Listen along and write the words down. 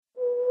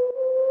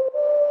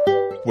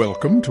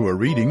Welcome to a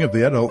reading of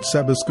the Adult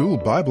Sabbath School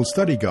Bible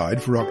Study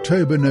Guide for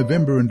October,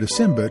 November and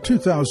December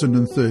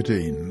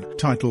 2013,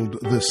 titled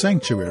The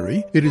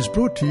Sanctuary. It is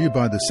brought to you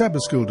by the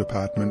Sabbath School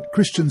Department,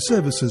 Christian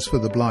Services for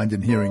the Blind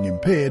and Hearing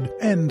Impaired,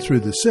 and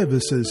through the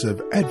services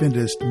of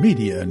Adventist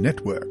Media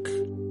Network.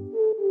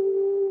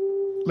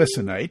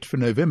 Lesson 8 for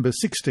November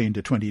 16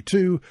 to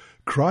 22,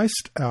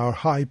 Christ our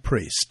High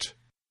Priest.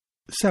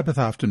 Sabbath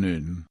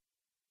afternoon.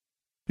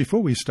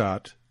 Before we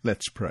start,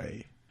 let's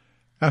pray.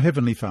 Our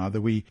Heavenly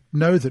Father, we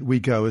know that we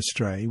go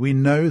astray. We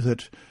know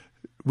that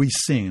we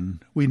sin.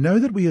 We know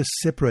that we are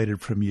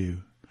separated from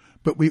you.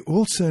 But we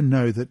also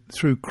know that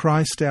through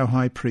Christ our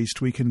High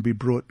Priest we can be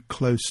brought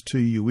close to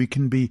you. We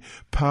can be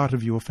part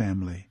of your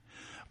family.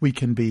 We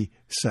can be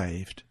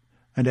saved.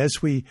 And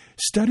as we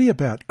study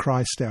about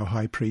Christ our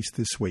High Priest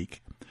this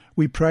week,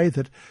 we pray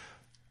that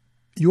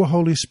your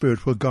Holy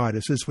Spirit will guide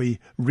us as we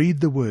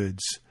read the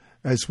words,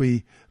 as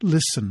we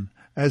listen,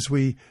 as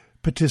we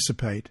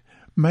participate.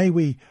 May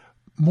we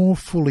more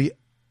fully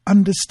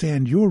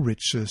understand your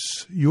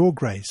riches, your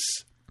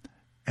grace,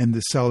 and the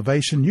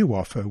salvation you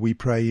offer, we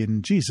pray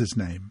in Jesus'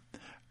 name.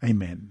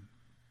 Amen.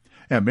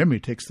 Our memory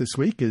text this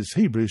week is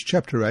Hebrews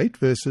chapter 8,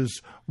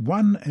 verses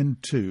 1 and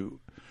 2.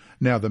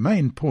 Now the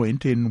main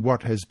point in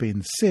what has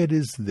been said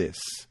is this: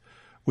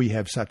 we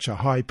have such a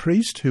high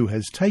priest who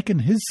has taken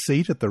his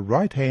seat at the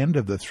right hand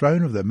of the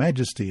throne of the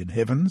majesty in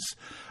heavens,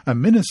 a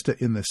minister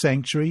in the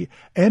sanctuary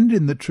and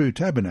in the true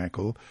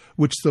tabernacle,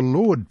 which the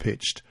Lord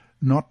pitched,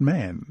 not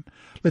man.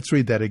 Let's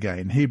read that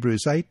again.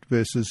 Hebrews 8,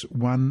 verses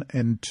 1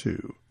 and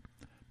 2.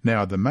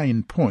 Now the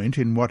main point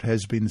in what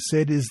has been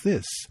said is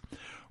this: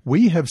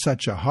 we have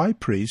such a high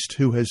priest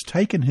who has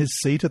taken his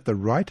seat at the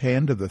right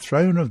hand of the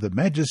throne of the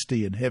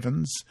majesty in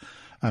heavens,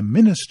 a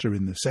minister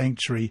in the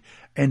sanctuary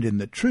and in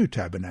the true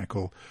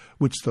tabernacle,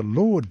 which the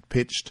Lord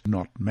pitched,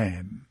 not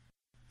man.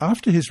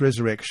 After his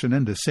resurrection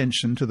and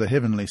ascension to the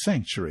heavenly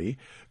sanctuary,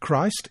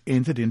 Christ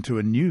entered into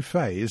a new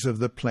phase of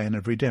the plan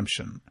of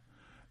redemption.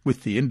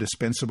 With the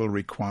indispensable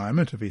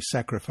requirement of his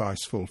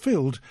sacrifice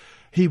fulfilled,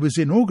 he was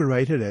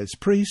inaugurated as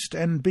priest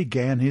and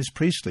began his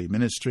priestly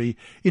ministry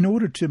in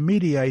order to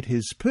mediate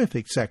his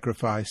perfect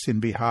sacrifice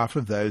in behalf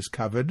of those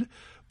covered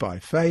by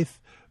faith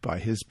by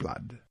his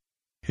blood.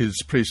 His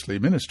priestly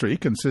ministry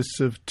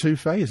consists of two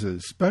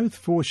phases, both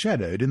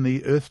foreshadowed in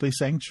the earthly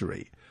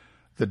sanctuary: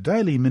 the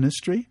daily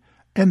ministry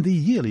and the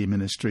yearly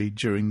ministry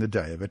during the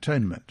Day of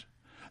Atonement.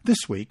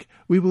 This week,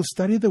 we will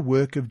study the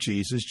work of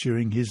Jesus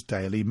during his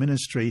daily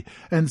ministry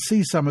and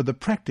see some of the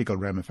practical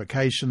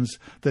ramifications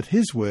that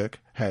his work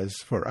has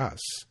for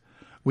us.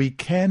 We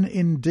can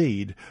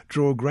indeed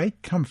draw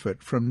great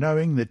comfort from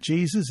knowing that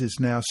Jesus is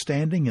now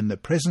standing in the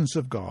presence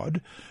of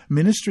God,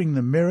 ministering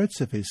the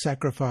merits of his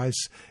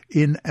sacrifice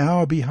in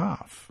our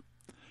behalf.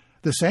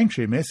 The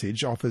sanctuary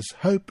message offers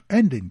hope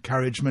and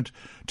encouragement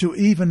to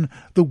even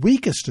the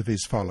weakest of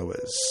his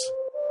followers.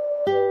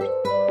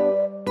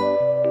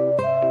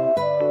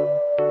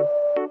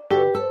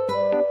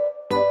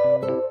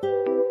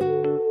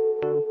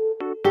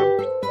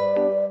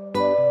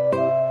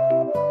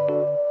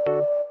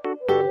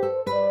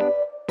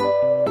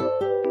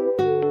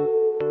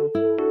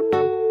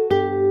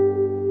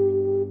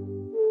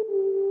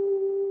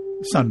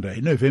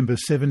 Sunday, November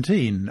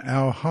 17,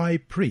 Our High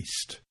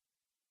Priest.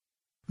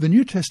 The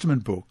New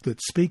Testament book that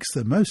speaks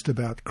the most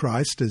about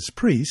Christ as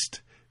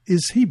priest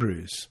is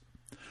Hebrews.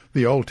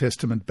 The Old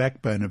Testament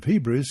backbone of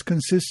Hebrews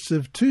consists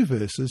of two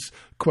verses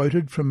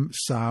quoted from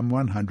Psalm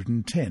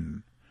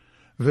 110.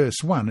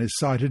 Verse 1 is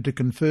cited to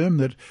confirm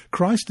that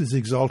Christ is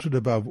exalted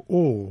above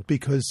all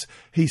because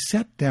he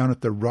sat down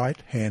at the right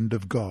hand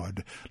of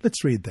God.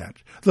 Let's read that.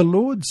 The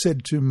Lord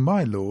said to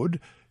my Lord,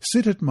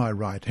 sit at my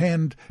right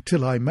hand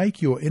till I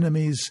make your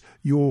enemies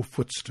your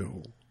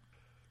footstool.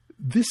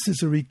 This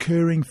is a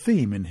recurring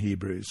theme in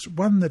Hebrews,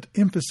 one that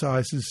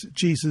emphasizes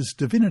Jesus'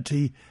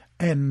 divinity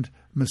and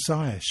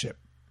messiahship.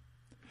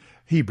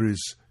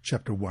 Hebrews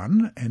chapter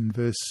 1 and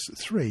verse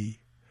 3.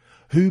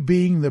 Who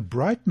being the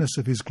brightness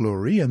of his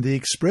glory and the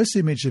express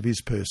image of his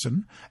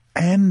person,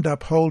 and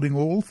upholding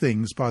all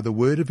things by the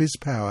word of his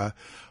power,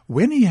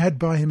 when he had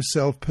by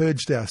himself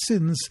purged our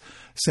sins,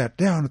 sat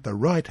down at the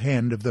right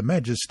hand of the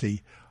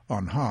majesty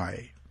on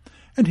high.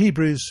 And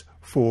Hebrews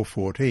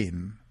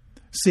 4:14.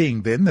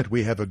 Seeing then that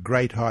we have a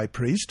great high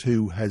priest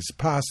who has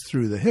passed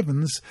through the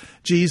heavens,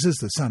 Jesus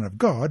the Son of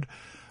God,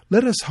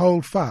 let us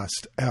hold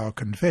fast our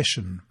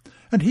confession.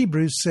 And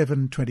Hebrews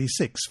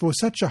 7:26, for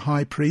such a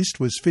high priest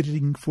was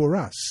fitting for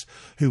us,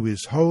 who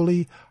is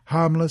holy,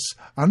 harmless,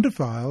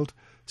 undefiled,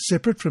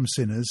 separate from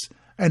sinners,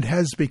 and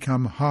has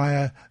become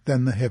higher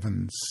than the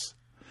heavens.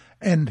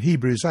 And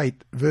Hebrews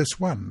 8, verse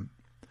 1.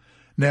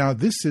 Now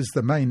this is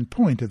the main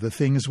point of the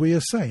things we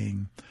are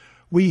saying.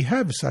 We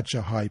have such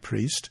a high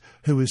priest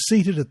who is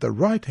seated at the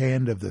right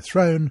hand of the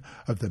throne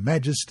of the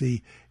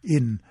majesty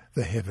in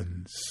the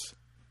heavens.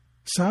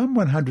 Psalm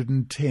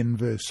 110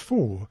 verse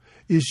 4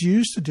 is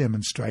used to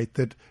demonstrate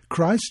that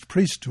Christ's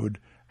priesthood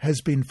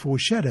has been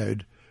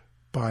foreshadowed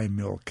by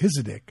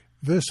Melchizedek,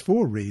 Verse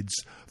 4 reads,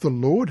 "The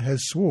Lord has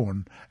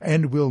sworn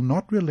and will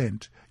not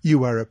relent.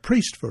 You are a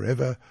priest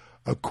forever,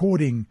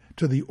 according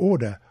to the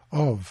order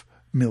of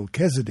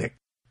Melchizedek."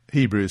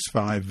 Hebrews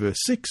 5 verse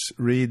 6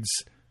 reads,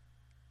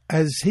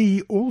 "As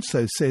he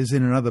also says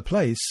in another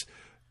place,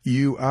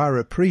 you are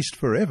a priest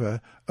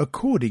forever,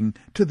 according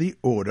to the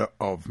order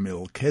of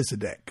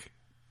Melchizedek."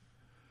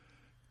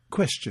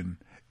 Question: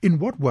 in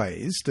what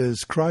ways does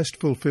Christ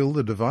fulfill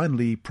the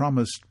divinely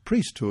promised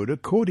priesthood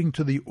according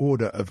to the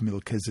order of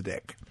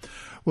Melchizedek?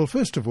 Well,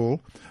 first of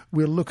all,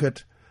 we'll look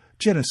at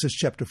Genesis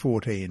chapter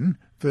 14,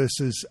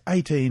 verses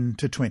 18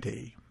 to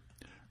 20.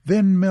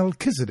 "Then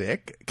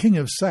Melchizedek, king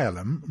of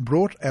Salem,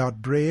 brought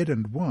out bread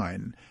and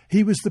wine.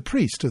 He was the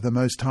priest of the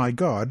Most High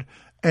God,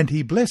 and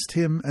he blessed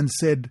him and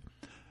said,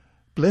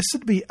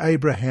 'Blessed be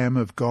Abraham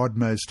of God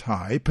Most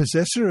High,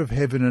 possessor of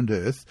heaven and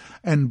earth,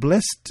 and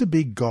blessed to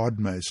be God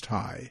Most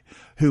High,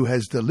 who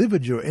has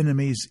delivered your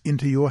enemies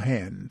into your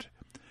hand.'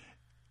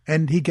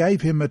 And he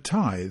gave him a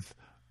tithe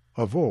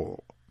of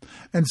all."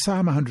 And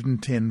Psalm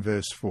 110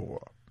 verse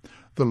 4,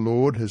 "The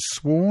Lord has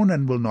sworn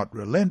and will not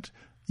relent.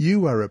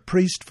 You are a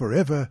priest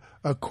forever,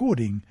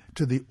 according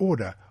to the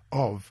order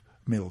of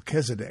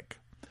Melchizedek."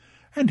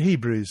 And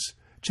Hebrews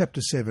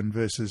chapter 7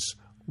 verses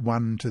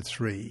 1 to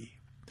 3.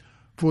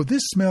 "For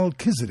this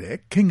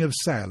Melchizedek, king of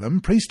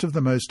Salem, priest of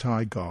the Most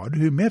High God,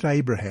 who met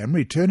Abraham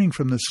returning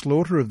from the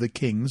slaughter of the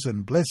kings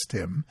and blessed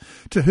him,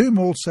 to whom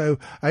also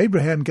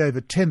Abraham gave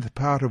a 10th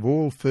part of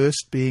all,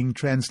 first being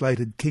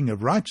translated king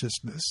of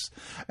righteousness,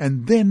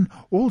 and then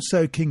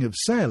also king of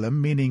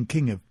Salem, meaning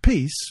king of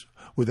peace,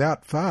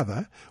 without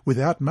father,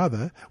 without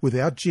mother,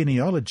 without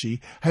genealogy,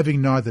 having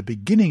neither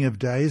beginning of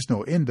days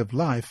nor end of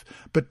life,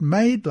 but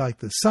made like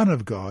the Son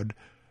of God,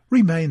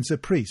 remains a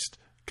priest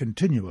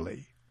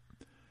continually."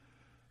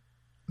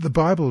 The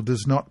Bible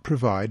does not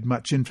provide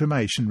much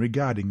information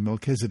regarding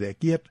Melchizedek,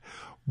 yet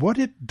what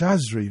it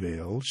does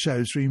reveal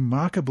shows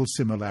remarkable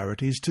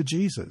similarities to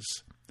Jesus.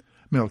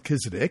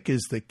 Melchizedek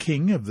is the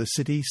king of the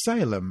city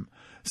Salem.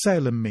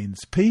 Salem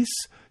means peace,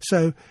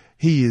 so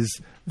he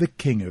is the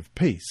king of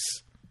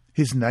peace.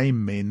 His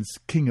name means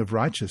king of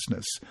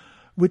righteousness,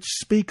 which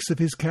speaks of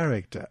his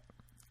character.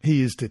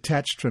 He is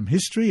detached from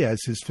history, as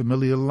his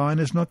familial line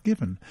is not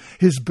given.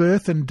 His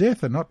birth and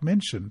death are not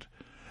mentioned.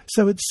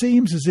 So it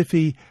seems as if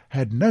he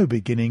had no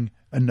beginning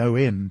and no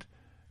end,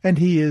 and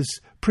he is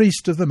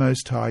priest of the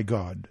Most High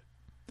God.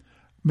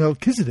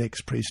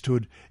 Melchizedek's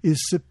priesthood is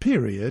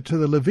superior to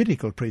the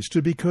Levitical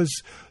priesthood because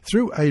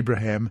through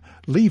Abraham,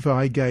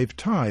 Levi gave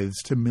tithes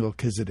to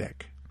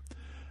Melchizedek.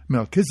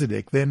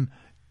 Melchizedek, then,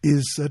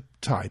 is a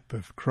type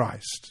of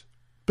Christ.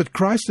 But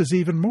Christ is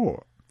even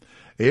more.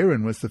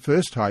 Aaron was the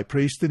first high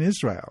priest in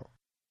Israel.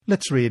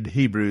 Let's read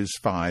Hebrews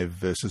 5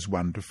 verses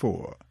 1 to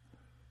 4.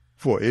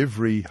 "For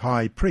every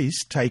high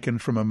priest taken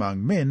from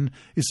among men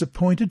is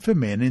appointed for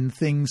men in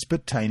things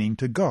pertaining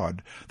to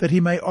God, that he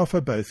may offer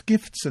both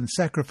gifts and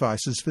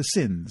sacrifices for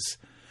sins.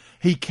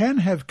 He can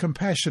have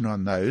compassion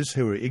on those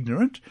who are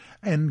ignorant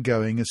and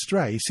going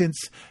astray, since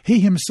he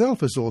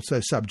himself is also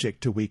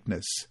subject to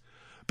weakness.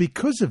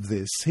 Because of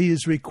this, he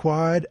is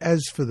required,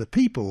 as for the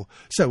people,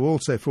 so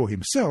also for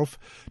himself,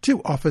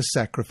 to offer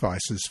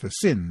sacrifices for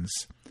sins.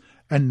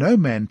 And no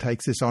man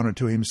takes this honour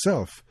to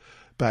himself,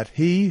 but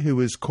he who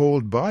is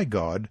called by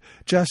God,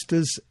 just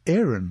as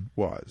Aaron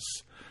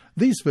was."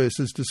 These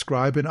verses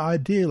describe an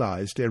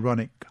idealized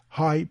Aaronic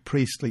high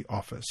priestly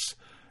office: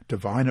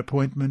 divine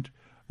appointment,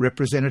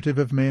 representative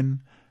of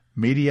men,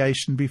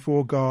 mediation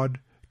before God,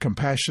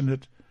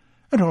 compassionate,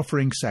 and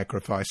offering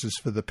sacrifices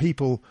for the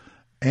people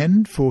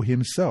and for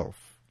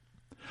himself.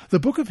 The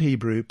book of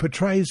Hebrew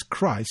portrays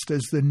Christ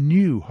as the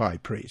new high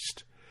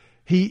priest.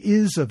 He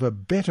is of a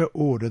better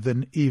order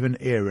than even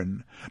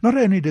Aaron. Not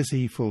only does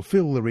he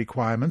fulfill the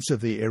requirements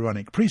of the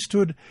Aaronic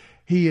priesthood,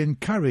 he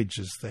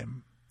encourages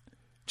them.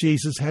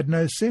 Jesus had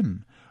no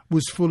sin,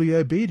 was fully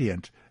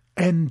obedient,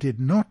 and did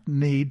not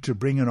need to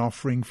bring an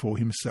offering for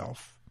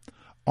himself.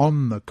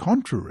 On the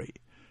contrary,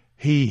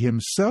 he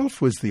himself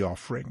was the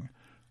offering,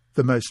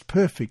 the most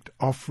perfect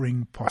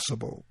offering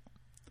possible.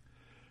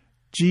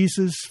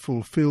 Jesus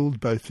fulfilled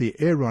both the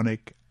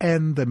Aaronic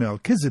and the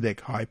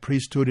Melchizedek high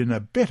priesthood in a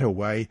better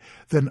way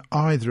than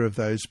either of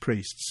those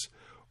priests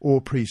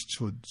or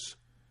priesthoods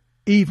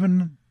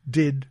even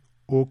did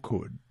or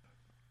could.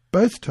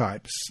 Both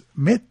types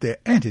met their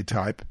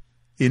antitype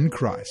in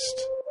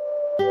Christ.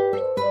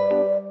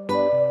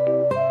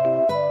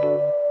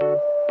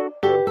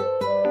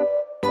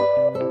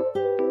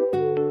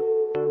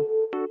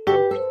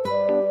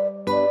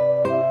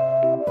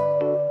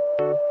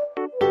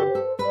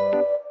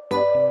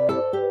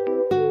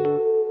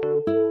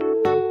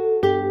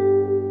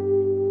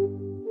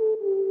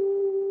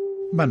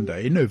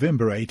 Monday,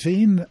 November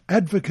 18,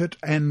 Advocate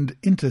and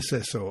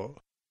Intercessor.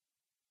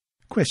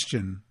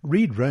 Question.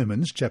 Read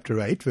Romans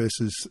chapter 8,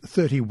 verses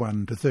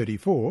 31 to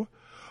 34.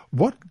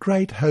 What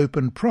great hope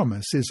and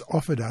promise is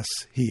offered us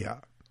here?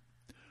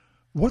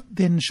 What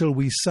then shall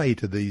we say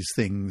to these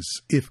things?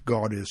 If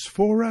God is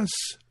for us,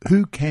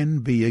 who can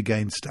be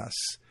against us?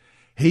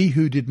 he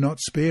who did not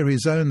spare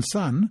his own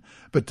Son,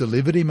 but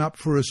delivered him up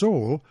for us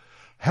all,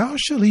 how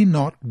shall he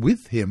not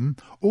with him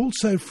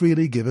also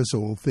freely give us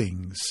all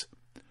things?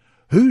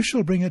 Who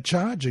shall bring a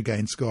charge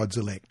against God's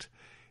elect?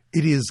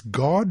 It is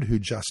God who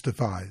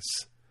justifies.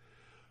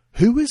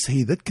 Who is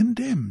he that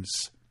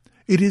condemns?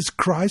 It is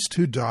Christ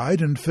who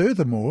died and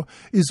furthermore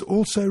is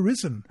also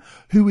risen,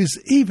 who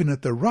is even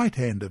at the right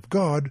hand of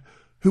God,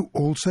 who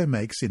also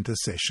makes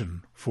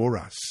intercession for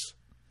us.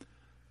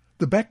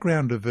 The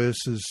background of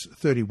verses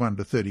 31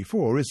 to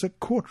 34 is a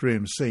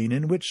courtroom scene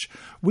in which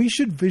we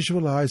should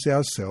visualize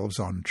ourselves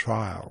on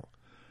trial.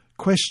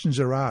 Questions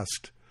are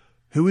asked.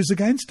 Who is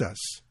against us?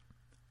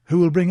 Who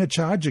will bring a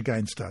charge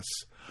against us?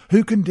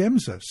 Who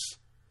condemns us?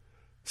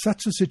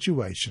 Such a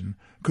situation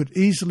could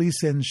easily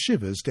send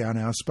shivers down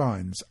our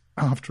spines.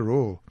 After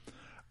all,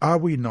 are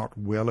we not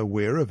well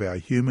aware of our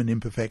human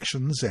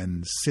imperfections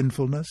and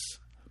sinfulness?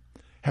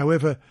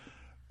 However,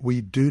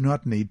 we do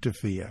not need to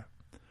fear.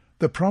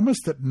 The promise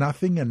that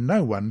nothing and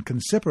no one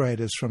can separate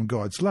us from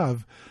God's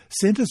love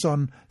centres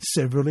on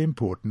several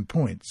important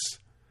points.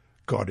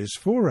 God is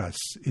for us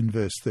in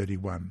verse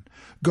 31.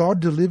 God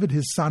delivered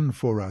his Son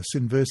for us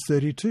in verse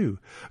 32.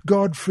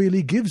 God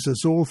freely gives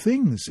us all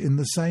things in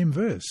the same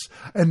verse.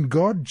 And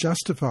God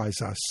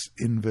justifies us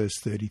in verse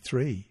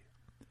 33.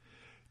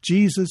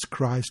 Jesus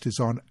Christ is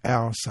on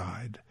our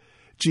side.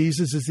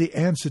 Jesus is the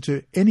answer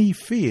to any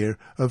fear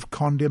of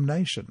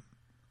condemnation.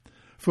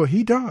 For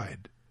he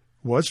died,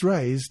 was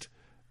raised,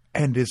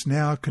 and is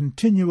now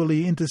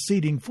continually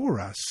interceding for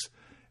us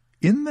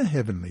in the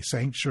heavenly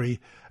sanctuary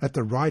at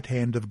the right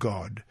hand of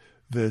God.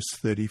 Verse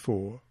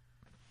 34.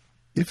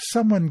 If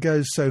someone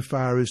goes so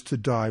far as to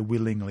die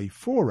willingly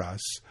for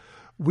us,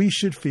 we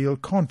should feel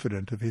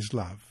confident of his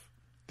love.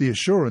 The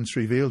assurance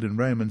revealed in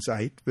Romans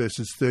 8,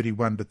 verses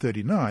 31 to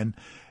 39,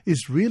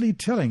 is really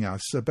telling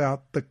us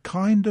about the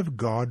kind of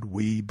God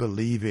we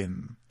believe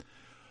in.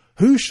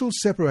 Who shall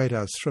separate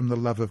us from the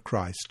love of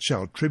Christ?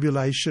 Shall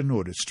tribulation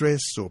or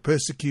distress or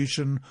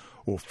persecution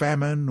or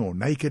famine or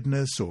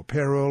nakedness or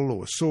peril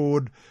or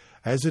sword?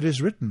 As it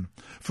is written,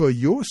 for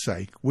your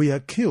sake we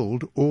are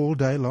killed all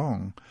day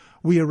long.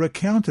 We are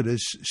accounted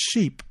as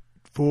sheep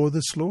for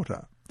the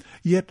slaughter.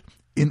 Yet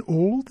in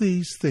all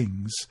these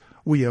things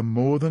we are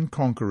more than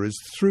conquerors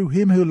through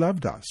him who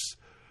loved us.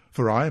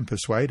 For I am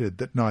persuaded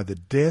that neither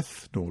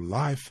death nor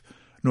life,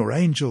 nor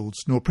angels,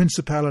 nor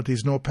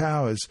principalities, nor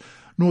powers,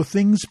 nor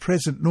things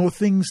present, nor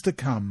things to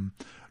come,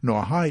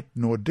 nor height,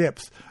 nor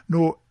depth,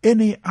 nor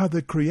any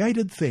other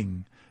created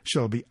thing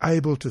shall be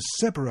able to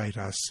separate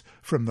us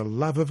from the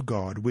love of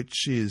God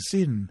which is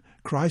in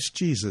Christ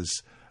Jesus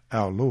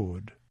our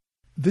Lord.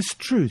 This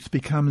truth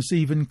becomes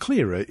even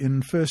clearer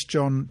in 1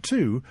 John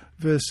 2,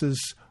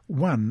 verses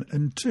 1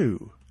 and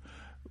 2,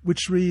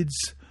 which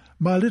reads,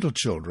 My little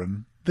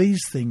children,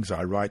 these things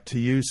I write to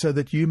you so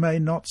that you may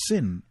not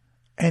sin.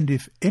 And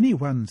if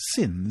anyone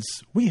sins,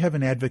 we have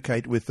an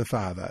advocate with the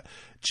Father,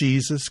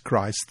 Jesus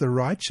Christ the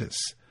righteous.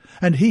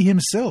 And he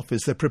himself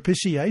is the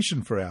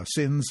propitiation for our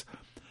sins,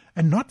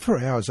 and not for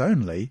ours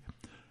only,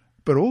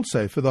 but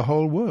also for the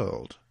whole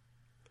world.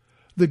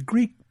 The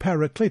Greek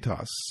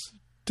parakletos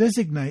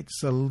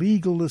designates a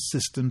legal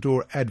assistant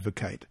or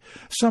advocate,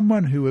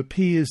 someone who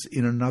appears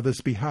in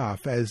another's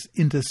behalf as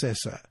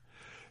intercessor.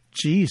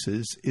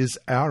 Jesus is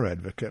our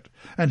advocate,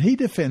 and he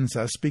defends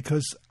us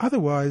because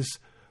otherwise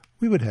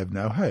we would have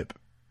no hope.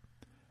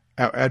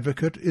 Our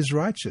advocate is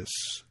righteous,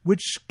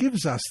 which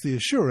gives us the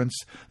assurance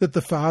that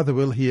the Father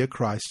will hear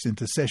Christ's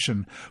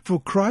intercession, for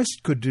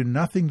Christ could do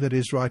nothing that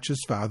his righteous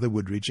Father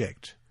would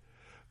reject.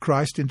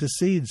 Christ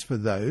intercedes for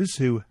those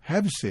who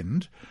have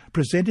sinned,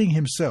 presenting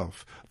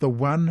himself, the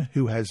one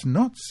who has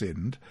not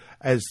sinned,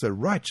 as the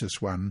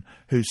righteous one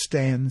who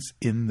stands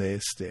in their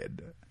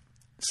stead.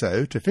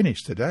 So, to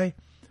finish today,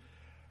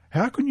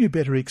 how can you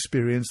better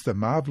experience the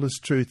marvellous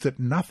truth that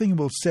nothing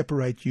will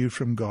separate you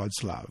from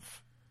God's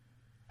love?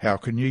 How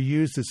can you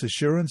use this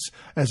assurance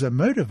as a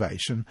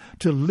motivation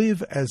to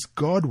live as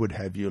God would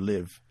have you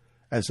live,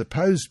 as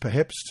opposed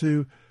perhaps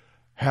to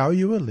how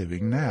you are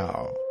living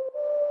now?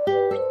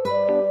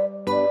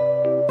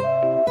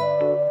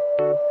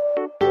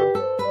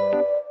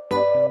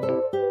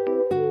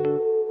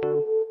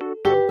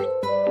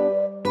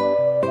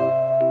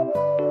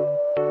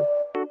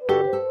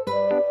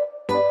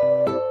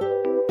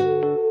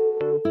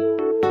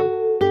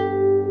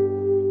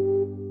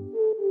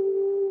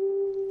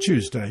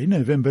 Tuesday,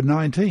 November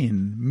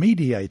 19,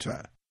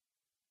 Mediator.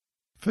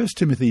 1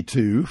 Timothy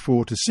 2,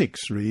 4-6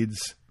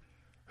 reads,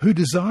 Who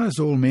desires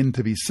all men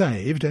to be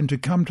saved and to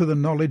come to the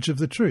knowledge of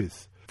the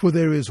truth. For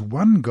there is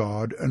one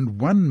God and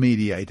one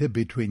mediator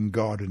between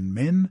God and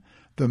men,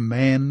 the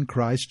man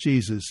Christ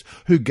Jesus,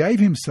 who gave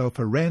himself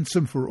a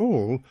ransom for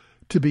all,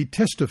 to be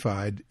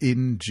testified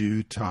in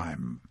due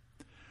time.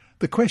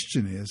 The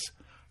question is,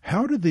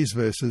 how do these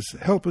verses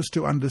help us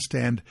to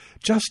understand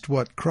just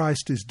what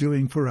Christ is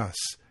doing for us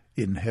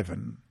in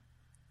heaven?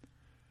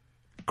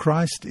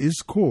 Christ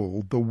is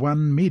called the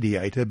one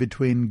mediator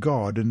between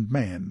God and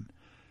man.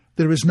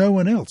 There is no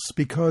one else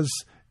because,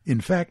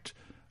 in fact,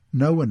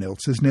 no one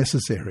else is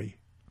necessary.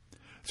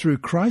 Through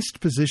Christ's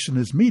position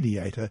as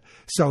mediator,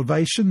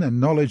 salvation and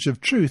knowledge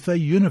of truth are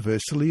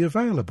universally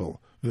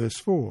available. Verse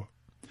 4.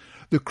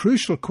 The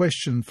crucial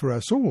question for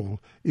us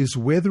all is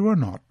whether or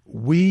not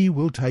we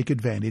will take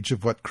advantage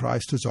of what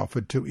Christ has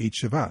offered to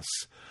each of us,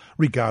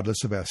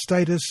 regardless of our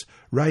status,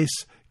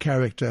 race,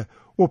 character,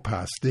 or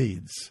past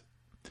deeds.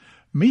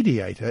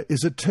 Mediator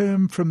is a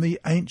term from the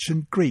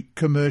ancient Greek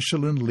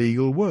commercial and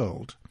legal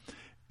world.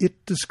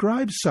 It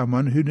describes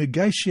someone who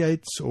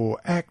negotiates or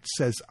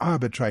acts as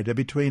arbitrator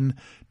between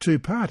two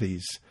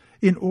parties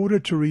in order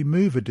to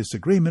remove a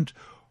disagreement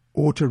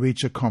or to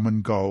reach a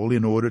common goal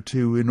in order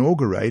to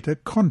inaugurate a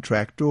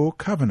contract or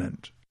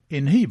covenant.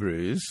 In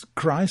Hebrews,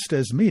 Christ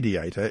as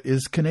mediator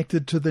is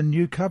connected to the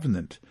new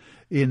covenant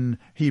in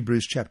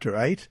Hebrews chapter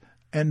 8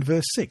 and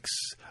verse 6.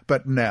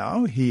 But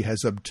now he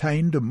has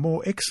obtained a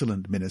more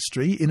excellent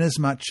ministry,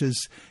 inasmuch as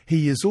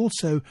he is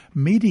also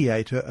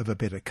mediator of a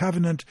better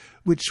covenant,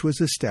 which was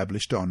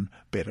established on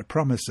better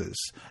promises.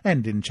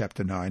 And in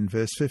chapter 9,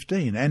 verse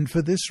 15, and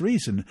for this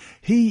reason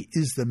he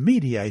is the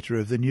mediator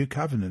of the new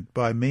covenant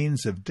by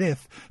means of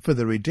death for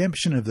the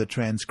redemption of the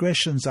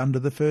transgressions under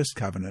the first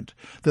covenant,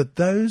 that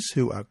those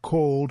who are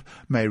called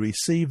may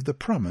receive the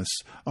promise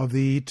of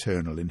the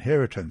eternal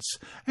inheritance.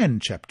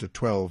 And chapter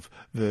 12,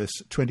 verse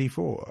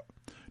 24.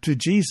 To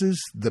Jesus,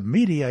 the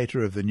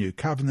mediator of the new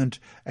covenant,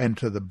 and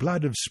to the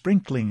blood of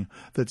sprinkling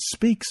that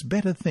speaks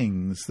better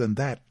things than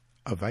that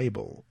of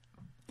Abel.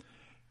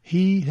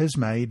 He has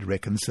made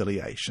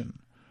reconciliation.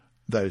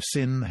 Though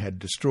sin had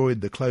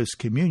destroyed the close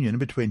communion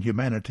between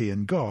humanity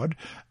and God,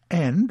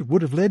 and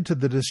would have led to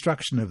the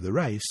destruction of the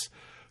race,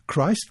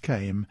 Christ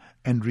came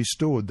and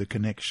restored the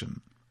connection.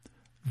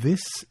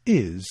 This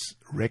is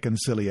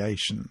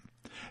reconciliation.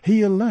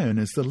 He alone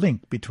is the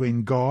link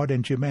between God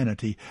and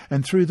humanity,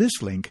 and through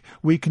this link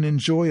we can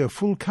enjoy a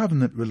full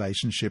covenant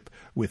relationship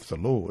with the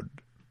Lord.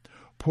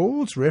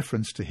 Paul's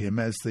reference to him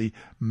as the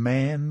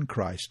man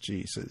Christ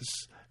Jesus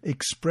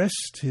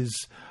expressed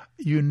his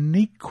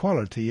unique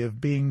quality of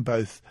being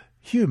both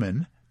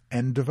human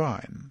and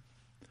divine.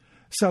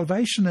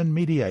 Salvation and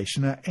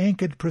mediation are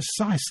anchored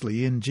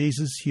precisely in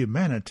Jesus'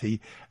 humanity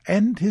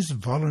and his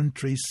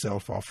voluntary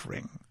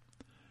self-offering.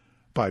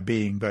 By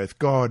being both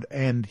God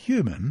and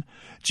human,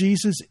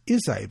 Jesus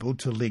is able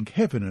to link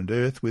heaven and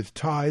earth with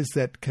ties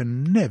that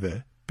can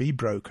never be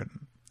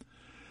broken.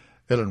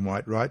 Ellen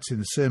White writes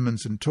in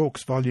Sermons and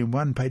Talks, Volume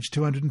 1, page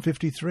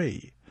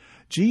 253,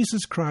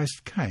 Jesus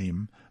Christ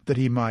came that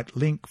he might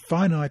link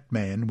finite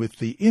man with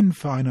the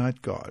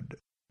infinite God,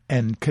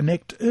 and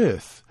connect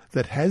earth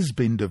that has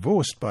been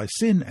divorced by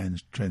sin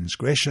and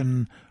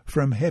transgression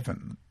from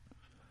heaven.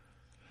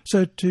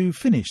 So to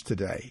finish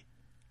today,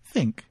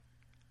 think.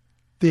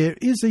 There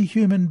is a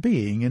human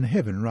being in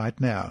heaven right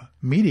now,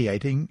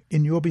 mediating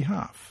in your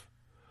behalf.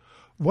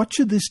 What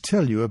should this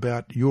tell you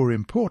about your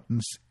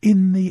importance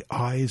in the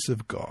eyes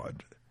of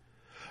God?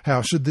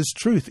 How should this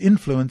truth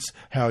influence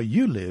how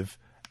you live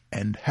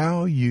and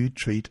how you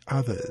treat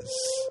others?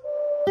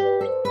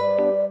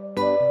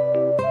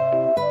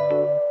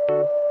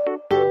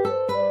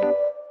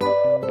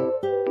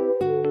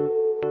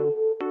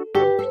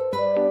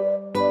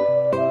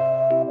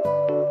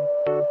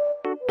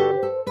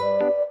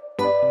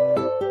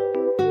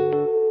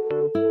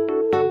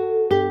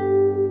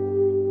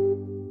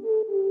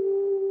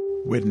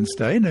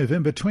 Wednesday,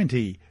 November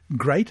 20,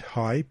 Great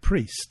High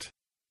Priest.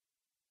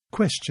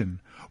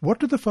 Question: what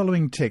do the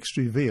following texts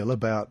reveal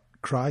about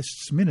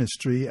Christ's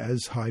ministry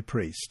as High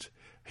Priest?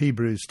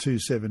 Hebrews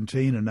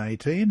 2:17 and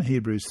 18,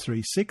 Hebrews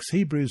 3:6,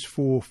 Hebrews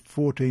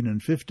 4:14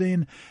 and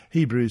 15,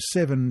 Hebrews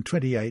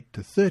 7:28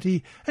 to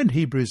 30, and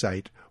Hebrews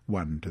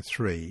 8:1 to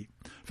 3.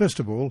 First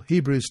of all,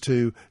 Hebrews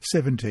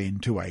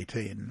 2:17 to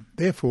 18.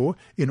 Therefore,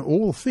 in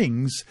all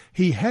things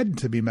he had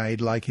to be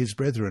made like his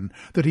brethren,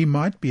 that he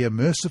might be a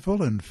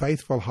merciful and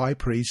faithful high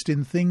priest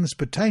in things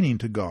pertaining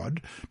to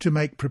God, to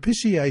make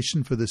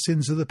propitiation for the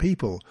sins of the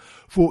people.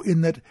 For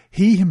in that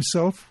he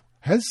himself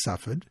has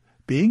suffered,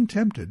 being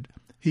tempted,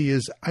 he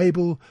is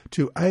able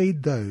to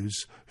aid those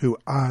who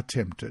are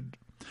tempted.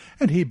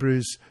 And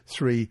Hebrews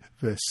 3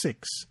 verse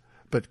 6.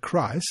 But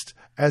Christ,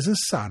 as a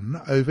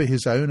son over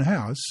his own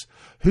house,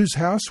 whose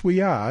house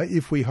we are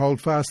if we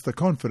hold fast the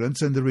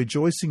confidence and the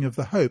rejoicing of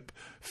the hope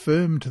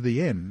firm to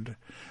the end.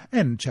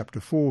 And chapter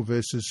 4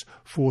 verses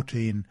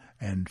 14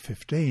 and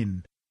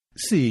 15.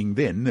 Seeing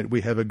then that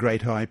we have a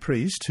great high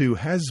priest who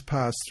has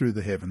passed through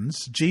the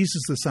heavens,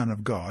 Jesus the Son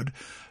of God,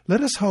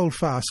 let us hold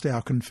fast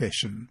our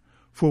confession.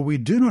 For we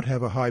do not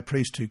have a high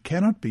priest who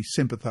cannot be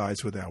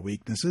sympathized with our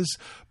weaknesses,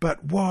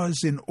 but was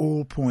in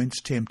all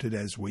points tempted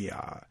as we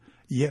are,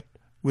 yet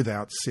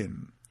without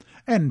sin.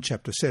 And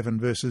chapter 7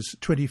 verses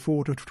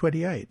 24 to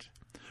 28.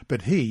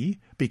 But he,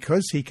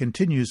 because he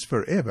continues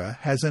forever,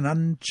 has an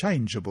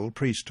unchangeable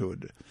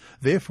priesthood.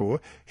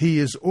 Therefore he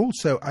is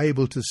also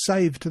able to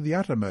save to the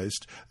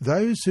uttermost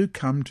those who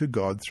come to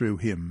God through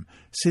him,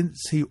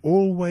 since he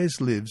always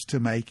lives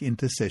to make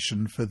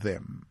intercession for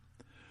them.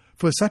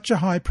 For such a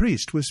high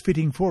priest was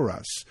fitting for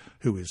us,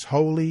 who is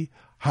holy,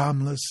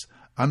 harmless,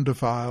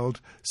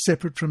 undefiled,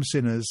 separate from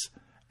sinners,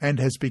 and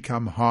has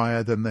become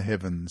higher than the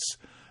heavens,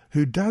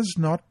 who does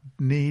not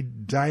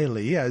need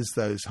daily, as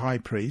those high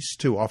priests,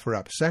 to offer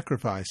up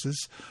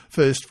sacrifices,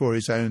 first for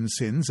his own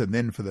sins and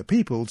then for the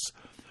people's,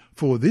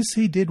 for this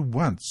he did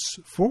once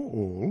for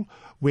all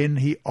when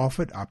he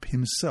offered up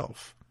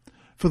himself.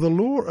 For the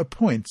law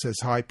appoints as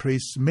high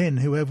priests men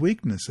who have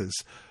weaknesses,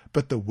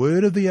 but the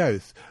word of the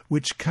oath,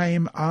 which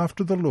came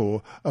after the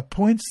law,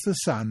 appoints the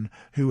Son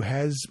who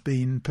has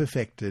been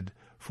perfected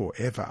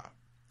forever.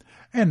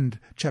 And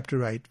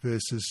chapter 8,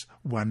 verses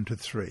 1 to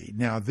 3.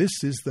 Now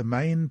this is the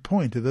main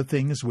point of the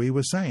things we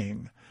were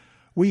saying.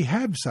 We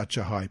have such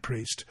a high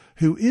priest,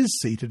 who is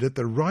seated at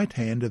the right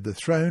hand of the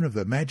throne of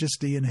the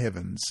majesty in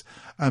heavens,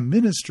 a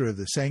minister of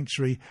the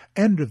sanctuary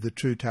and of the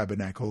true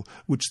tabernacle,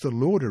 which the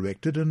Lord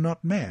erected and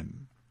not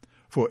man.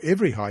 For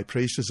every high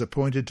priest is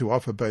appointed to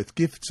offer both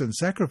gifts and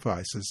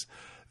sacrifices.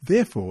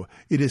 Therefore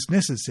it is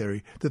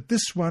necessary that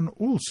this one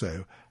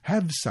also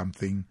have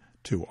something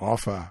to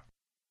offer.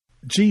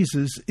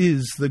 Jesus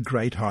is the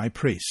great high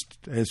priest,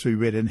 as we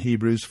read in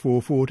Hebrews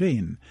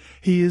 4:14.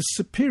 He is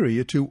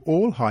superior to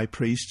all high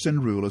priests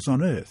and rulers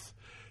on earth.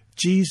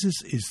 Jesus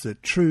is the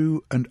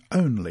true and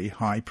only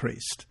high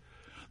priest.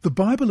 The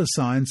Bible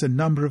assigns a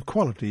number of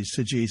qualities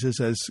to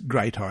Jesus as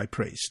great high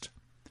priest.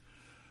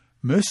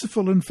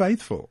 Merciful and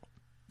faithful.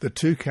 The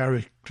two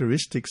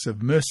characteristics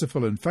of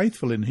merciful and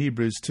faithful in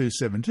Hebrews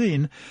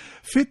 2:17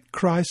 fit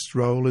Christ's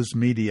role as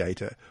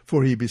mediator,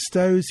 for he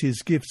bestows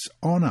his gifts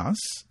on us,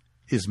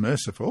 is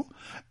merciful,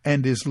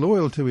 and is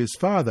loyal to his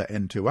Father,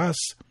 and to us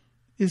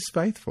is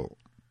faithful.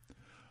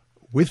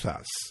 With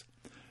us.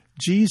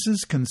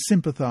 Jesus can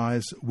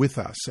sympathize with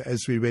us,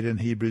 as we read in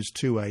Hebrews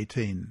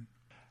 2:18.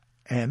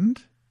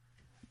 And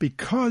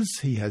because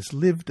he has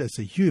lived as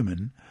a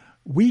human,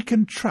 we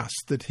can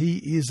trust that he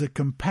is a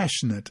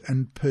compassionate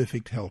and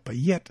perfect helper.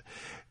 Yet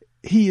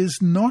he is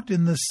not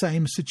in the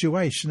same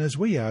situation as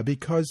we are,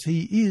 because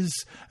he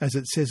is, as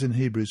it says in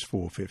Hebrews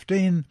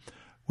 4:15,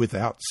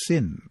 without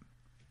sin.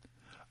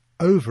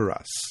 Over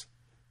us.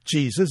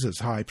 Jesus, as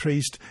high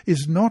priest,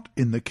 is not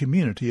in the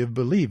community of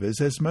believers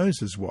as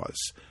Moses was.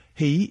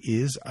 He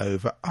is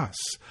over us,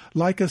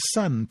 like a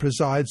son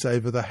presides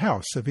over the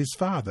house of his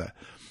father.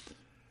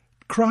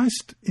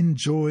 Christ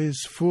enjoys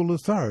full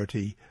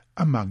authority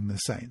among the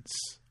saints.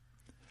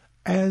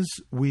 As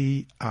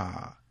we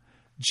are.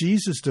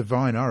 Jesus'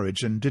 divine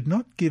origin did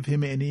not give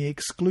him any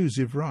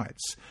exclusive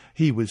rights.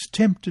 He was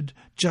tempted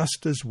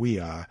just as we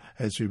are,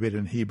 as we read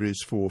in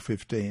Hebrews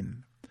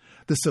 4:15.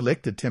 The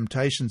selected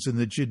temptations in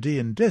the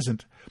Judean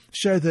desert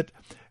show that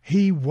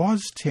he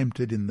was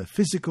tempted in the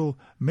physical,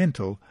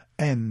 mental,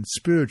 and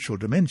spiritual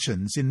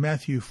dimensions in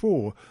Matthew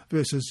 4,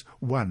 verses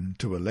 1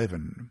 to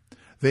 11.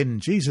 Then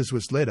Jesus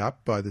was led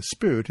up by the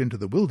Spirit into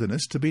the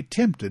wilderness to be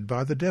tempted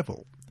by the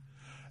devil.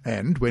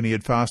 And when he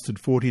had fasted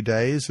 40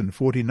 days and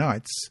 40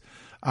 nights,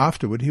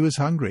 afterward he was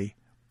hungry.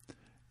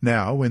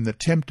 Now when the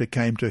tempter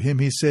came to him,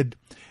 he said,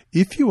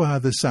 "If you are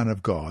the Son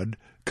of God,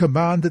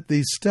 command that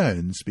these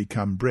stones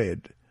become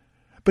bread."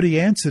 But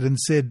he answered and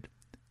said,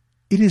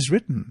 "It is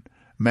written,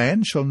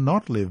 man shall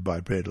not live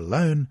by bread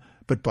alone,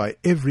 but by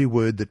every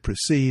word that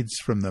proceeds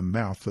from the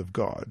mouth of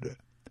God."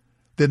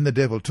 Then the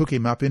devil took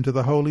him up into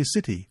the holy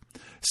city,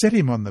 set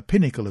him on the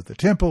pinnacle of the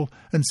temple,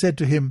 and said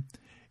to him,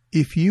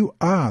 "If you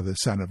are the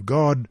Son of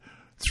God,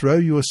 throw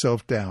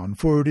yourself down,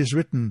 for it is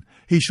written,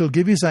 he shall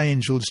give his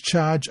angels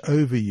charge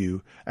over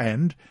you,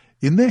 and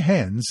in their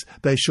hands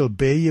they shall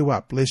bear you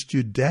up, lest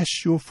you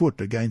dash your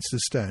foot against a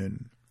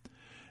stone."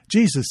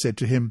 Jesus said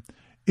to him,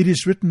 "It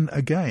is written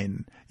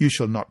again, you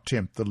shall not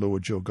tempt the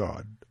Lord your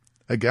God."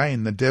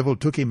 Again the devil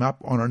took him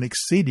up on an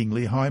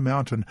exceedingly high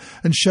mountain,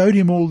 and showed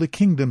him all the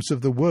kingdoms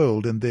of the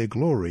world and their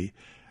glory.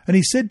 And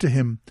he said to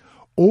him,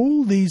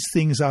 "All these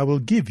things I will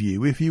give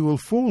you, if you will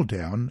fall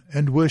down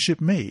and worship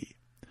me."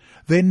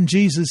 Then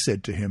Jesus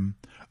said to him,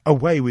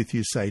 "Away with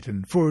you,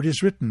 Satan, for it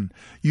is written,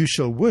 you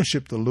shall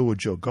worship the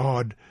Lord your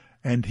God,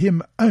 and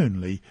him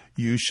only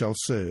you shall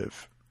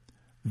serve."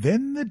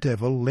 Then the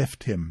devil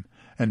left him,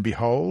 and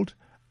behold,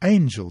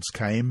 angels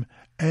came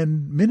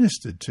and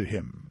ministered to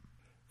him.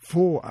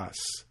 For us,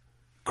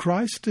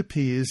 Christ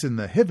appears in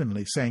the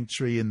heavenly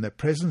sanctuary in the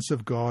presence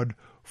of God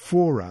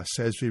for us,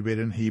 as we read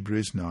in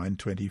Hebrews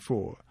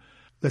 9:24.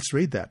 Let's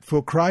read that.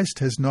 "For Christ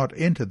has not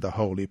entered the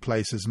holy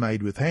places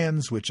made with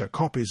hands, which are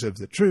copies of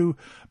the true,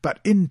 but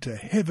into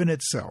heaven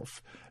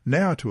itself,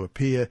 now to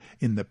appear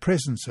in the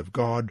presence of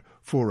God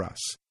for us.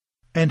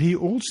 And he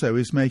also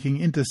is making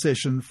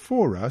intercession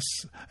for us,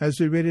 as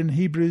we read in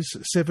Hebrews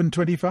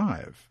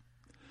 7:25.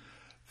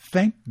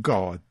 Thank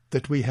God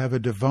that we have a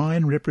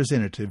divine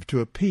representative to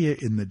appear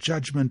in the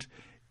judgment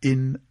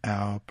in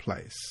our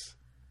place.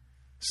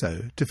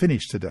 So, to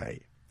finish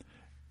today,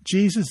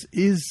 Jesus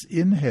is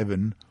in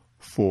heaven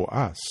for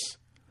us.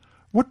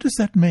 What does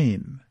that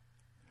mean?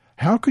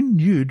 How can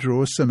you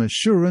draw some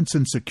assurance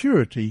and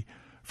security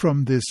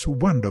from this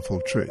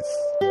wonderful truth?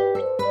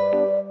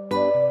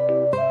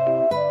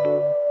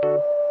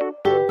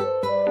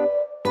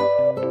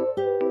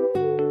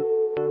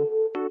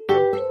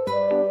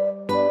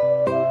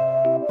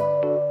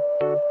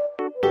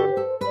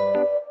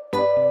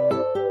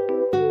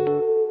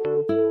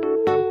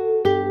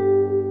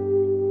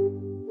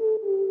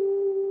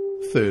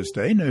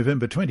 Thursday,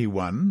 November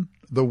 21,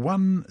 the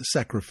One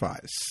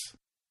Sacrifice.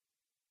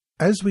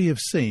 As we have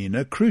seen,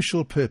 a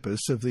crucial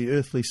purpose of the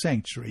earthly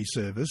sanctuary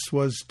service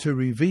was to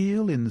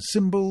reveal in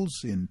symbols,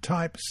 in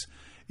types,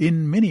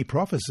 in many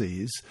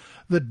prophecies,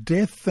 the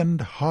death and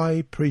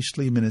high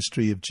priestly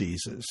ministry of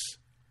Jesus.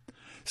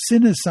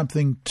 Sin is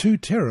something too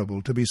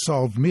terrible to be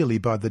solved merely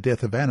by the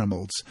death of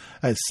animals,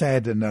 as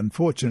sad and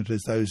unfortunate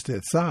as those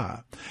deaths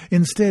are.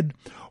 Instead,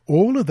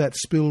 all of that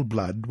spilled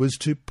blood was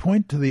to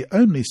point to the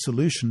only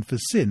solution for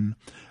sin,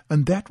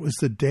 and that was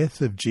the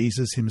death of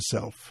Jesus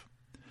himself.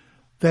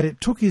 That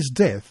it took his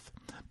death,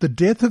 the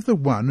death of the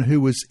one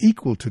who was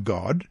equal to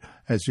God,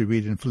 as we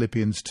read in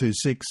Philippians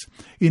 2:6,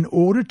 in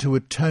order to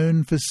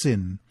atone for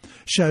sin,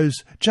 shows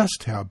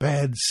just how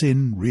bad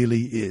sin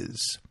really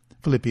is.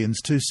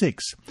 Philippians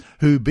 2:6,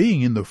 who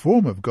being in the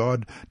form of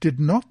God did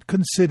not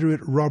consider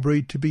it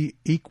robbery to be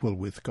equal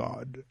with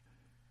God.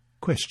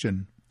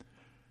 Question.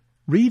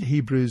 Read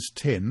Hebrews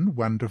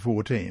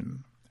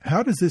 10:1-14.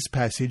 How does this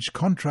passage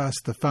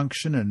contrast the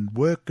function and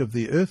work of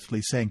the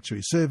earthly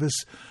sanctuary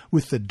service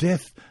with the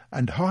death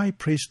and high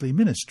priestly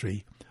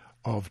ministry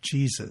of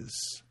Jesus?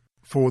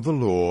 For the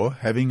law,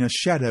 having a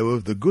shadow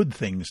of the good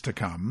things to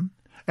come,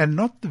 and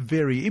not the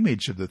very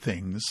image of the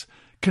things,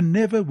 can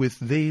never with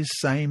these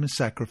same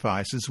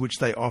sacrifices which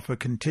they offer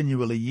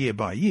continually year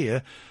by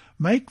year,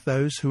 make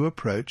those who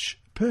approach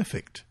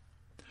perfect.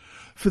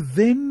 For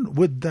then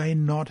would they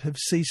not have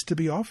ceased to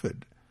be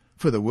offered?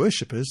 For the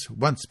worshippers,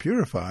 once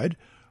purified,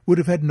 would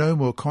have had no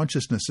more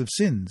consciousness of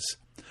sins.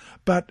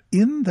 But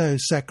in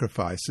those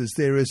sacrifices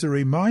there is a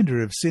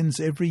reminder of sins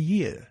every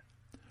year.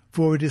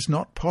 For it is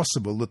not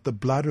possible that the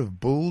blood of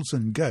bulls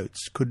and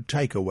goats could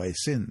take away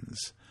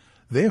sins.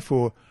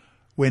 Therefore,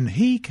 when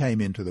he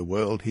came into the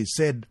world, he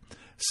said,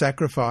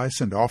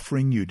 Sacrifice and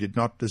offering you did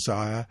not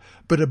desire,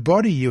 but a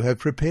body you have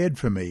prepared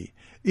for me.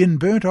 In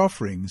burnt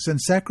offerings and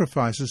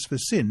sacrifices for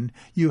sin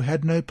you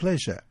had no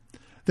pleasure.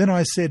 Then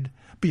I said,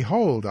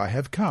 Behold, I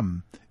have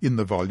come. In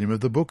the volume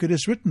of the book it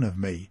is written of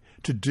me,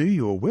 to do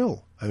your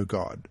will, O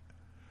God.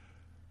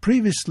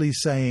 Previously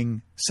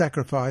saying,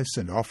 Sacrifice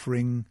and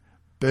offering,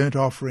 burnt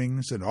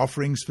offerings and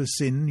offerings for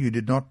sin you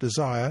did not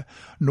desire,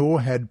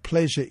 nor had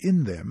pleasure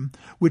in them,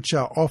 which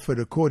are offered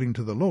according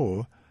to the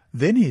law,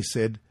 then he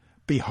said,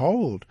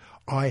 Behold,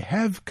 I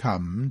have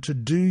come to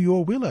do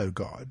your will, O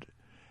God.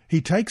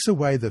 He takes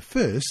away the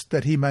first,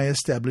 that he may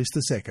establish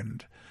the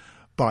second.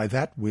 By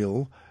that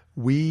will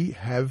we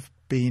have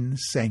been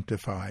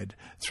sanctified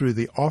through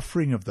the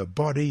offering of the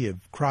body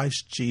of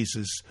Christ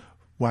Jesus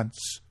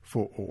once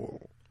for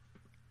all.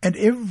 And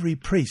every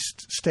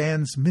priest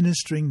stands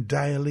ministering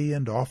daily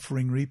and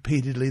offering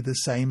repeatedly the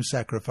same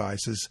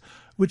sacrifices,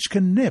 which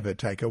can never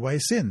take away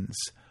sins.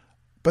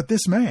 But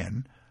this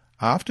man,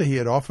 after he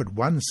had offered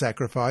one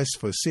sacrifice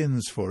for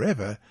sins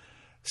forever,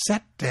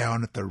 sat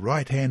down at the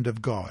right hand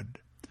of God.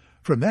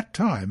 From that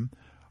time,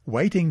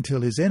 waiting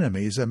till his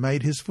enemies are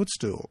made his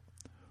footstool.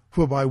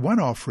 For by one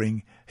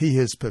offering he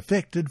has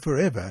perfected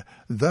forever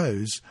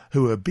those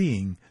who are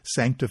being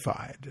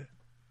sanctified.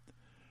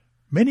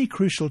 Many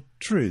crucial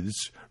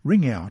truths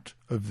ring out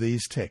of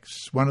these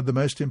texts, one of the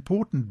most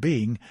important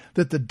being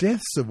that the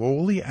deaths of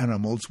all the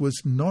animals was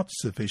not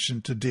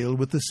sufficient to deal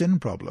with the sin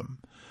problem.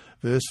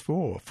 Verse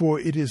 4, For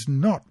it is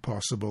not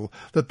possible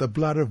that the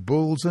blood of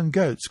bulls and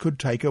goats could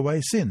take away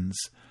sins.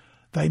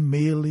 They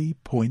merely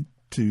point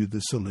to the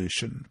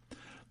solution.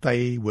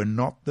 They were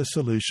not the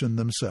solution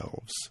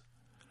themselves.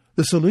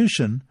 The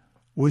solution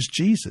was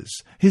Jesus,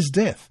 his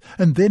death,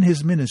 and then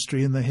his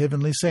ministry in the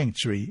heavenly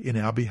sanctuary in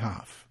our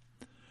behalf.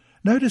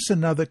 Notice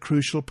another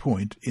crucial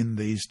point in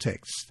these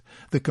texts,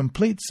 the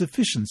complete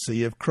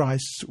sufficiency of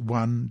Christ's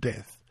one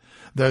death.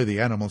 Though the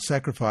animal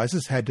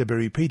sacrifices had to be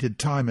repeated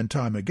time and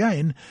time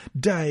again,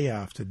 day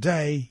after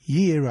day,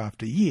 year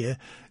after year,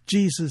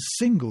 Jesus'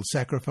 single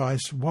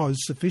sacrifice was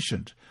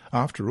sufficient.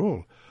 After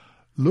all,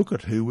 look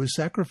at who was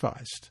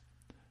sacrificed.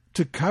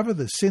 To cover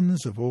the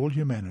sins of all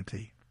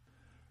humanity.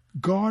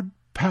 God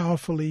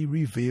powerfully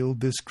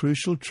revealed this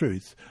crucial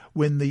truth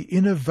when the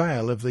inner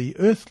veil of the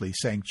earthly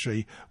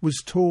sanctuary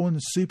was torn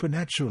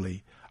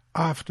supernaturally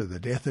after the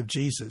death of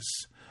Jesus.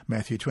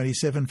 Matthew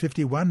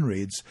 27:51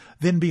 reads,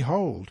 Then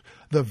behold,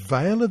 the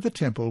veil of the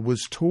temple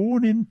was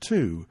torn in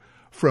two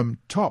from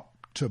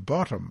top to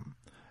bottom,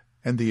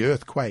 and the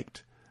earth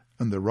quaked,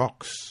 and the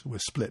rocks were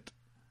split.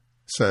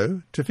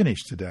 So, to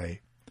finish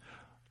today,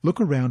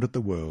 look around at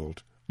the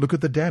world. Look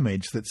at the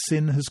damage that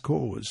sin has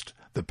caused,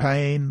 the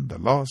pain, the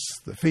loss,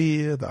 the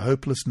fear, the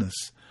hopelessness.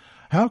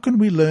 How can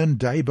we learn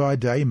day by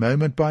day,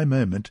 moment by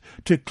moment,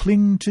 to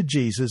cling to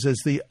Jesus as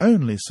the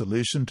only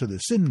solution to the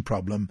sin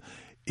problem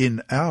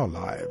in our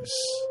lives?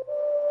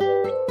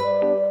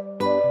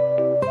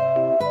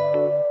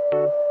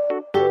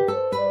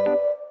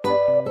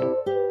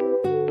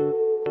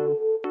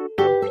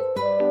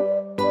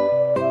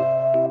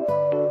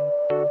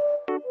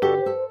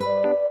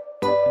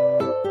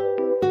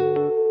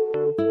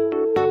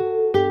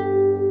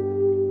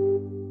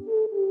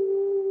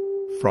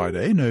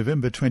 Friday,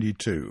 November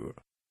 22.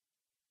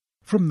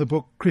 From the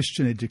book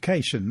Christian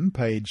Education,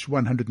 page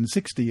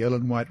 160,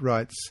 Ellen White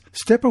writes,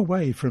 "Step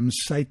away from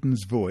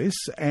Satan's voice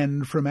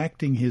and from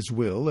acting his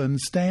will and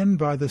stand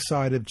by the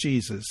side of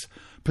Jesus,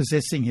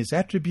 possessing his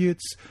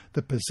attributes,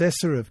 the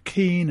possessor of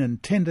keen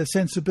and tender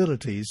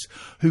sensibilities,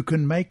 who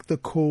can make the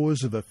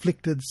cause of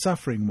afflicted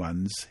suffering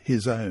ones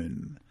his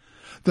own.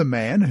 The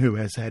man who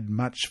has had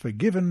much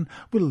forgiven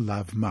will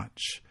love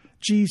much.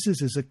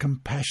 Jesus is a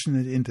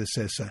compassionate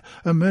intercessor,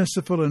 a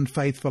merciful and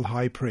faithful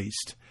high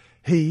priest.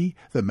 He,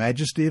 the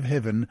majesty of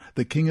heaven,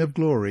 the King of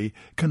glory,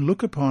 can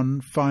look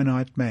upon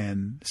finite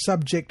man,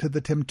 subject to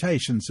the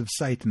temptations of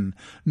Satan,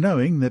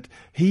 knowing that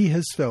he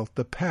has felt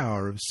the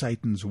power of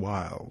Satan's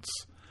wiles."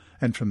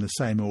 And from the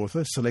same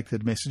author,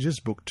 Selected Messages,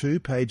 Book 2,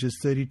 pages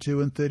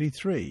 32 and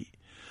 33.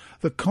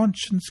 "The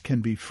conscience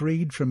can be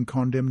freed from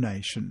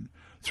condemnation.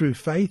 Through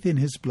faith in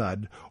his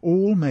blood,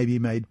 all may be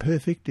made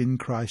perfect in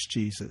Christ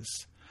Jesus.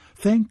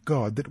 Thank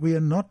God that we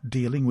are not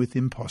dealing with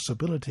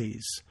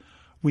impossibilities.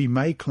 We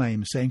may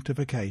claim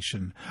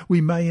sanctification.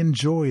 We may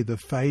enjoy the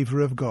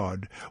favour of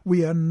God.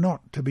 We are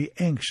not to be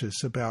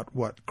anxious about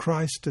what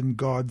Christ and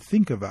God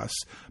think of us,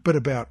 but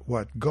about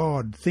what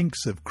God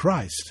thinks of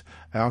Christ,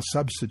 our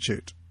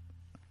substitute."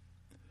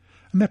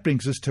 And that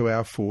brings us to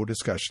our 4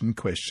 discussion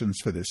questions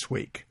for this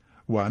week.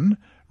 1.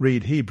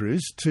 Read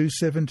Hebrews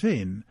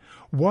 2:17.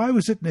 Why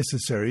was it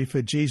necessary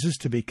for Jesus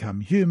to become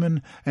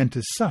human and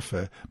to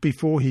suffer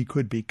before he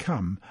could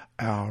become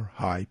our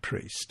high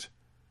priest?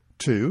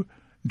 2.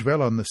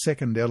 Dwell on the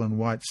second Ellen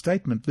White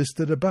statement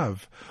listed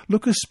above.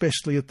 Look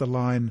especially at the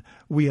line,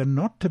 "We are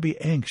not to be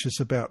anxious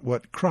about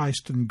what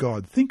Christ and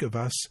God think of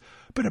us,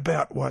 but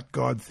about what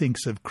God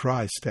thinks of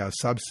Christ, our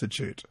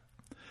substitute."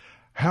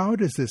 How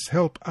does this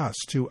help us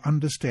to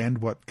understand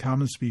what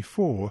comes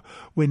before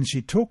when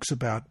she talks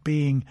about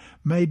being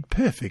made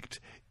perfect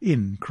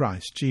in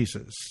Christ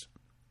Jesus?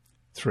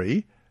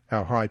 3.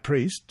 Our high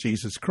priest,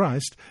 Jesus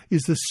Christ,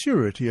 is the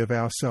surety of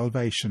our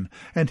salvation,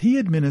 and he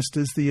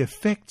administers the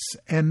effects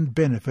and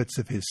benefits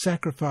of his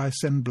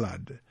sacrifice and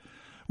blood.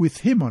 With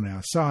him on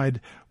our side,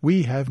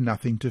 we have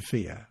nothing to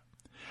fear.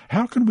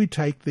 How can we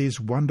take these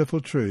wonderful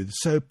truths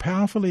so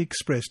powerfully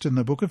expressed in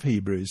the book of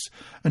Hebrews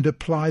and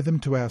apply them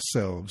to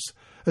ourselves,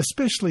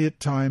 especially at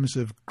times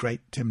of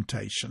great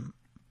temptation?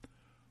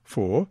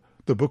 4.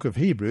 The book of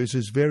Hebrews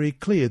is very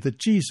clear that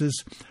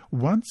Jesus'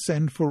 once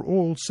and for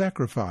all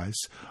sacrifice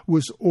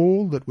was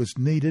all that was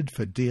needed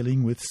for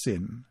dealing with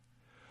sin.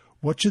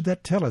 What should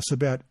that tell us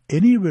about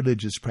any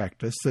religious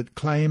practice that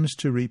claims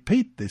to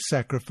repeat this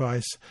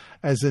sacrifice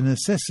as a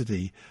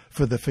necessity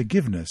for the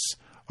forgiveness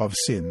of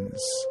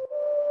sins?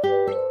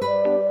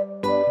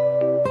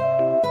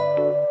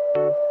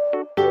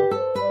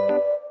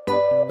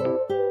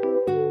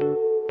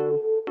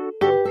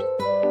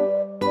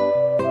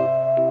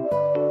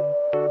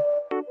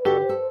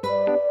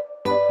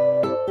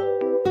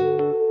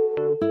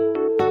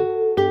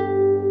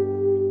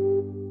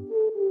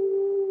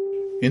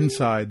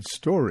 Inside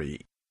Story.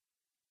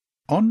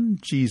 On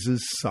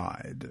Jesus'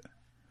 side.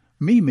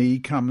 Mimi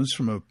comes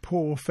from a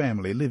poor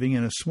family living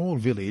in a small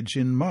village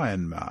in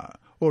Myanmar,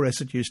 or as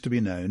it used to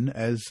be known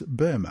as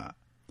Burma.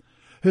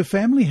 Her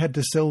family had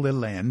to sell their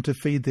land to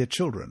feed their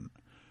children.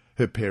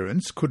 Her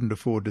parents couldn't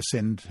afford to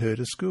send her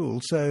to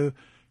school, so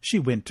she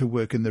went to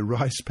work in the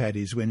rice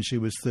paddies when she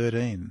was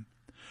 13.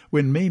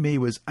 When Mimi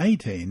was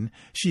 18,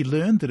 she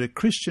learned that a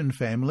Christian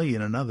family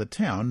in another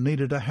town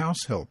needed a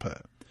house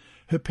helper.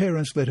 Her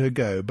parents let her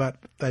go, but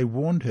they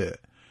warned her,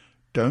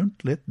 "Don't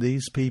let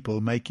these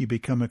people make you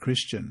become a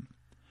Christian."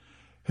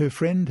 Her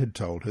friend had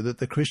told her that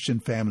the Christian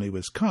family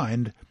was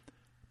kind,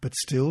 but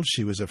still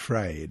she was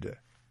afraid.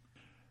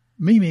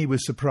 Mimi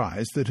was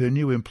surprised that her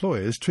new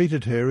employers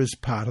treated her as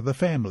part of the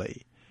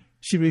family.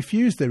 She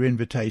refused their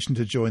invitation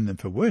to join them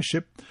for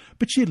worship,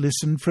 but she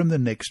listened from the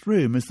next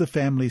room as the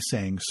family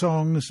sang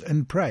songs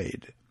and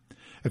prayed.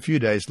 A few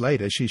days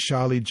later, she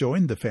shyly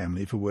joined the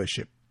family for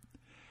worship.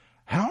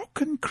 "How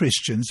can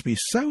Christians be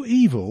so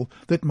evil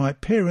that my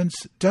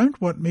parents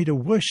don't want me to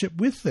worship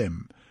with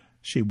them?"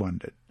 she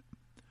wondered.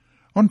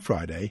 On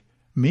Friday,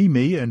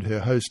 Mimi and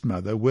her host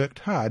mother worked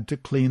hard to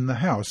clean the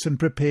house and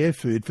prepare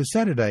food for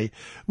Saturday,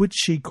 which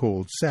she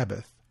called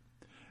Sabbath.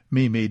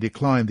 Mimi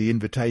declined the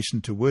invitation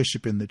to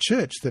worship in the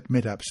church that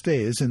met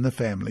upstairs in the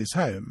family's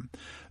home.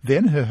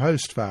 Then her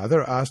host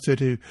father asked her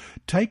to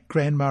take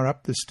Grandma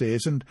up the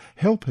stairs and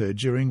help her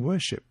during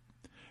worship.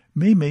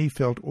 Mimi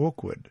felt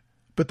awkward,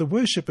 but the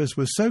worshippers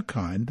were so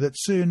kind that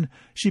soon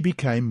she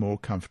became more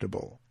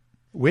comfortable.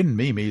 When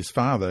Mimi's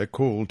father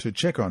called to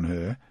check on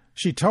her,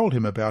 she told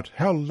him about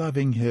how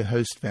loving her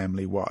host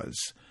family was.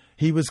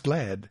 He was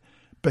glad,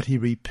 but he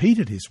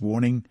repeated his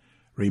warning,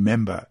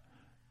 "Remember,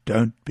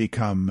 don't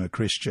become a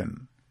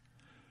Christian."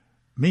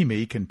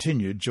 Mimi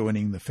continued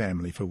joining the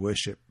family for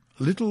worship.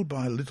 Little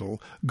by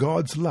little,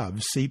 God's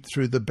love seeped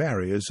through the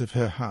barriers of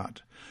her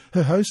heart.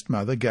 Her host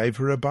mother gave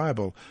her a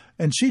Bible,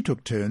 and she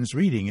took turns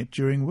reading it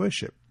during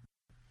worship.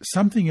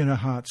 Something in her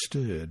heart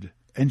stirred,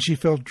 and she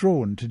felt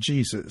drawn to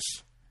Jesus.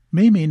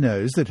 Mimi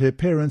knows that her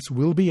parents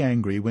will be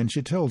angry when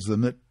she tells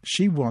them that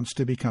she wants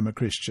to become a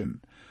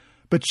Christian.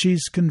 but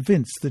she's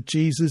convinced that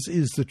Jesus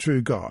is the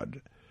true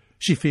God.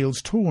 She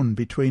feels torn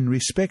between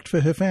respect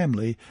for her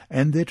family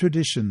and their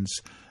traditions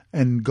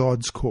and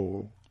God's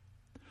call.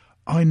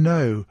 I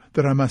know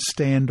that I must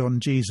stand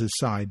on Jesus'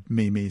 side,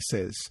 Mimi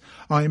says.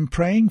 I am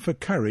praying for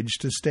courage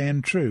to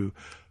stand true.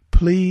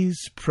 Please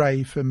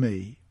pray for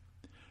me.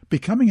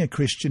 Becoming a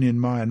Christian in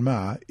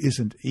Myanmar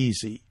isn't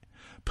easy.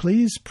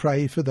 Please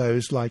pray for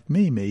those like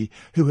Mimi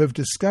who have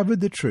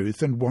discovered the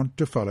truth and want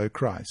to follow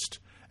Christ.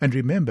 And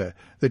remember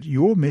that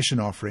your mission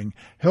offering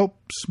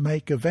helps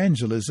make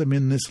evangelism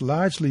in this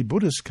largely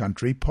Buddhist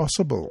country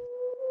possible.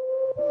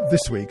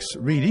 This week's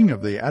reading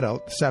of the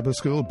Adult Sabbath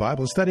School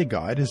Bible Study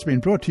Guide has been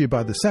brought to you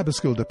by the Sabbath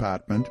School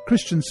Department,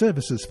 Christian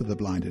Services for the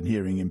Blind and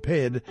Hearing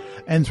Impaired,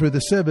 and through the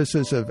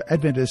services of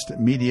Adventist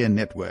Media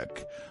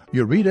Network.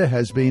 Your reader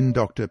has been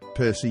Dr.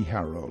 Percy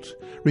Harold.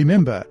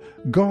 Remember,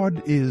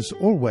 God is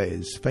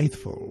always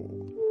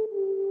faithful.